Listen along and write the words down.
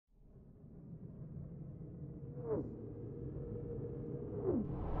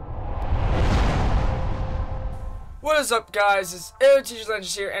What is up, guys? It's Teacher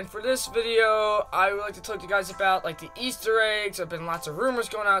Legends here, and for this video, I would like to talk to you guys about like the Easter eggs. There've been lots of rumors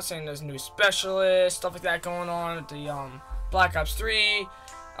going out saying there's new specialists, stuff like that going on with the Black Ops 3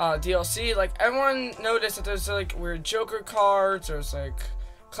 DLC. Like, everyone noticed that there's like weird Joker cards, there's like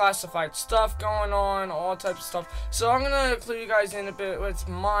classified stuff going on, all types of stuff. So I'm gonna clue you guys in a bit with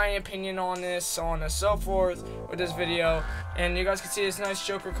my opinion on this, so on and so forth with this video. And you guys can see this nice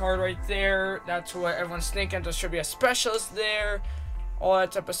Joker card right there. That's what everyone's thinking. There should be a specialist there, all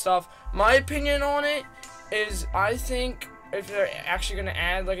that type of stuff. My opinion on it is, I think if they're actually gonna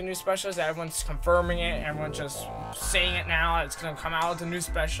add like a new specialist, everyone's confirming it, everyone's just saying it now, it's gonna come out with a new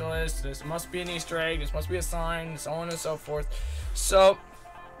specialist, this must be an Easter egg, this must be a sign, so on and so forth. So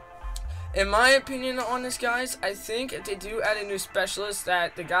in my opinion on this, guys, I think if they do add a new specialist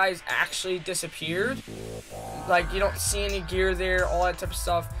that the guy's actually disappeared, like you don't see any gear there, all that type of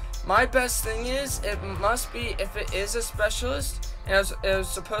stuff, my best thing is, it must be, if it is a specialist, and it was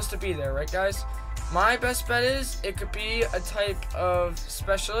supposed to be there, right guys? My best bet is, it could be a type of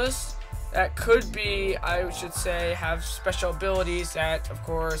specialist that could be, I should say, have special abilities that, of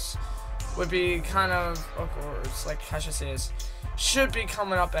course, would be kind of course, like, how should I say this? Should be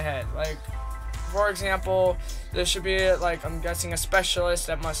coming up ahead. Like, for example, there should be, like, I'm guessing a specialist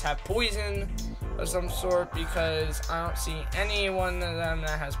that must have poison of some sort, because I don't see any one of them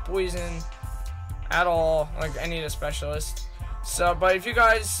that has poison at all, like any of the specialists. So, but if you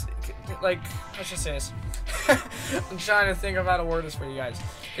guys, like, how should I say this? I'm trying to think of how to word this for you guys.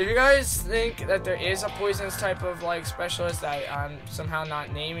 If you guys think that there is a poisonous type of like specialist that I'm somehow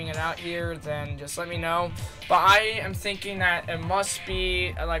not naming it out here, then just let me know. But I am thinking that it must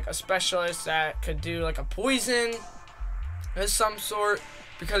be like a specialist that could do like a poison of some sort,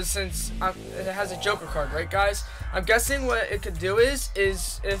 because since it has a Joker card, right guys? I'm guessing what it could do is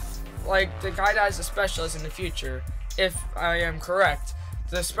if like the guy dies a specialist in the future, if I am correct,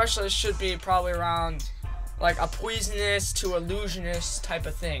 the specialist should be probably around like a poisonous to illusionist type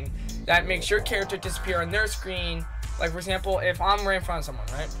of thing that makes your character disappear on their screen. Like, for example, if I'm right in front of someone,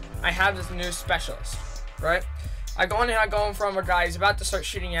 right, I have this new specialist, right, I go in here, I go in front of a guy, he's about to start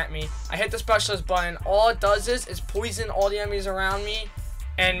shooting at me, I hit the specialist button, all it does is poison all the enemies around me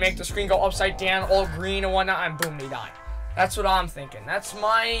and make the screen go upside down, all green and whatnot, and boom, they die. That's what I'm thinking. That's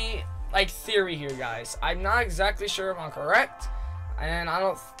my like theory here, guys. I'm not exactly sure if I'm correct, and I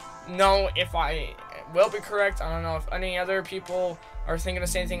don't know if I will be correct. I don't know if any other people are thinking the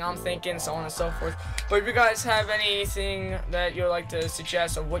same thing I'm thinking, so on and so forth. But if you guys have anything that you would like to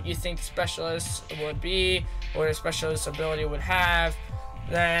suggest of what you think the specialist would be, or the specialist ability would have,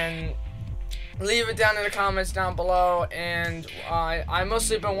 then leave it down in the comments down below. And I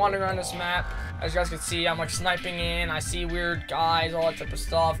mostly been wandering around this map. As you guys can see, I'm like sniping in, I see weird guys, all that type of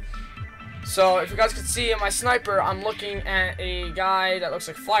stuff. So if you guys can see in my sniper, I'm looking at a guy that looks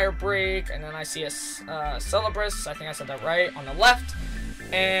like Firebreak, and then I see a Celebrus, I think I said that right, on the left,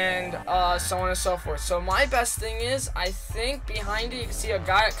 and so on and so forth. So my best thing is, I think behind it you can see a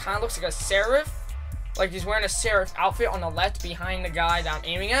guy that kind of looks like a Seraph, like he's wearing a Seraph outfit on the left behind the guy that I'm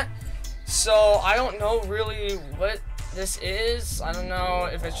aiming at. So I don't know really what this is. I don't know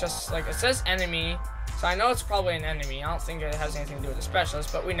if it's just, like, it says enemy, so I know it's probably an enemy. I don't think it has anything to do with the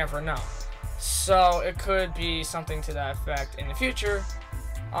specialist, but we never know. So it could be something to that effect in the future.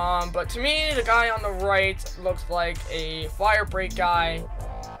 But to me, the guy on the right looks like a Firebreak guy,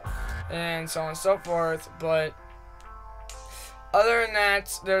 and so on and so forth. But other than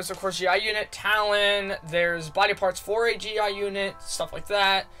that, there's of course GI unit, Talon, there's body parts for a GI unit, stuff like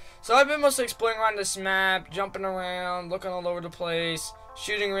that. So I've been mostly exploring around this map, jumping around, looking all over the place,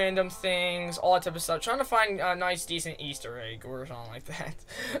 shooting random things, all that type of stuff, trying to find a nice, decent Easter egg or something like that,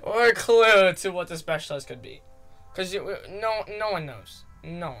 or a clue to what the specialist could be, because no one knows,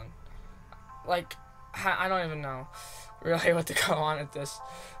 no one, like, I don't even know really what to go on with this,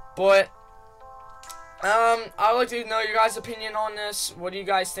 but I would like to know your guys' opinion on this. What do you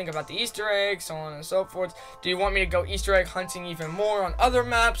guys think about the Easter egg, so on and so forth? Do you want me to go Easter egg hunting even more on other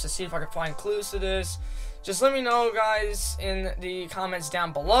maps to see if I can find clues to this? Just let me know, guys, in the comments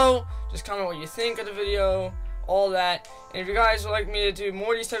down below. Just comment what you think of the video, all that. And if you guys would like me to do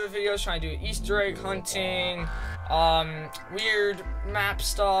more of these type of videos, trying to do Easter egg hunting, weird map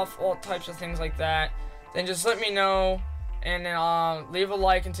stuff, all types of things like that, then just let me know, and then leave a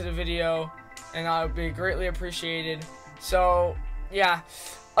like into the video, and that would be greatly appreciated. So yeah,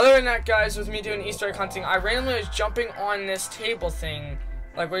 other than that, guys, with me doing Easter egg hunting, I randomly was jumping on this table thing,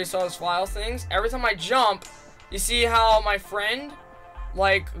 like where you saw those file things. Every time I jump, you see how my friend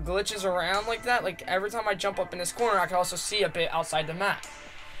like glitches around like that? Like every time I jump up in this corner, I can also see a bit outside the map.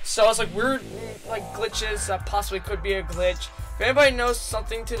 So it's like weird like glitches that possibly could be a glitch. If anybody knows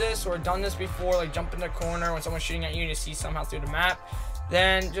something to this or done this before, like jump in the corner when someone's shooting at you and you see somehow through the map,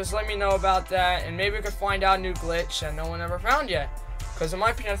 then just let me know about that, and maybe we could find out a new glitch that no one ever found yet. Because in my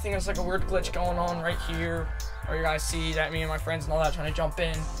opinion, I think there's like a weird glitch going on right here, where you guys see that me and my friends and all that trying to jump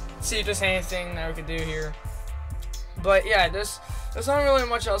in, see if there's anything that we could do here. But yeah, there's not really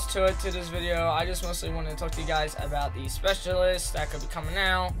much else to it to this video. I just mostly wanted to talk to you guys about the specialists that could be coming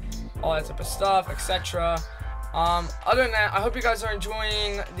out, all that type of stuff, etc. Other than that, I hope you guys are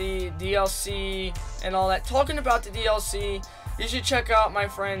enjoying the DLC and all that. Talking about the DLC, you should check out my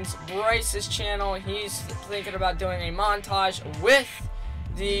friend Bryce's channel. He's thinking about doing a montage with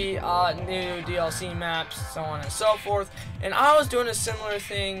the new DLC maps, so on and so forth. And I was doing a similar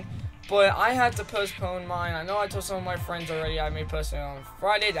thing, but I had to postpone mine. I know I told some of my friends already I may post it on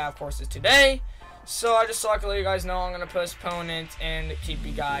Friday. That, of course, is today. So I just thought I could let you guys know I'm going to postpone it and keep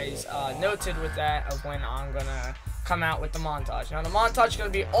you guys noted with that of when I'm going to come out with the montage. Now, the montage is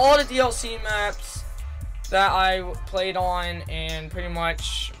going to be all the DLC maps that I played on and pretty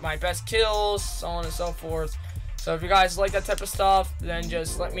much my best kills, so on and so forth. So if you guys like that type of stuff, then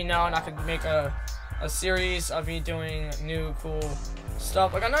just let me know and I could make a series of me doing new cool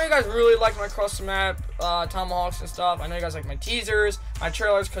stuff. Like, I know you guys really like my cross the map tomahawks and stuff. I know you guys like my teasers, my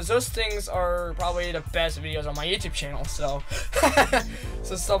trailers, because those things are probably the best videos on my YouTube channel. So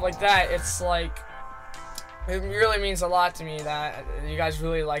so stuff like that, it's like, it really means a lot to me that you guys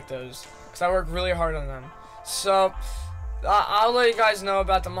really like those, because I work really hard on them. So I'll let you guys know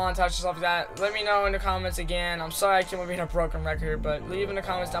about the montage and stuff like that. Let me know in the comments again. I'm sorry I keep on being a broken record, but leave in the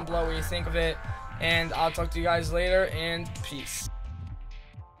comments down below what you think of it, and I'll talk to you guys later, and peace.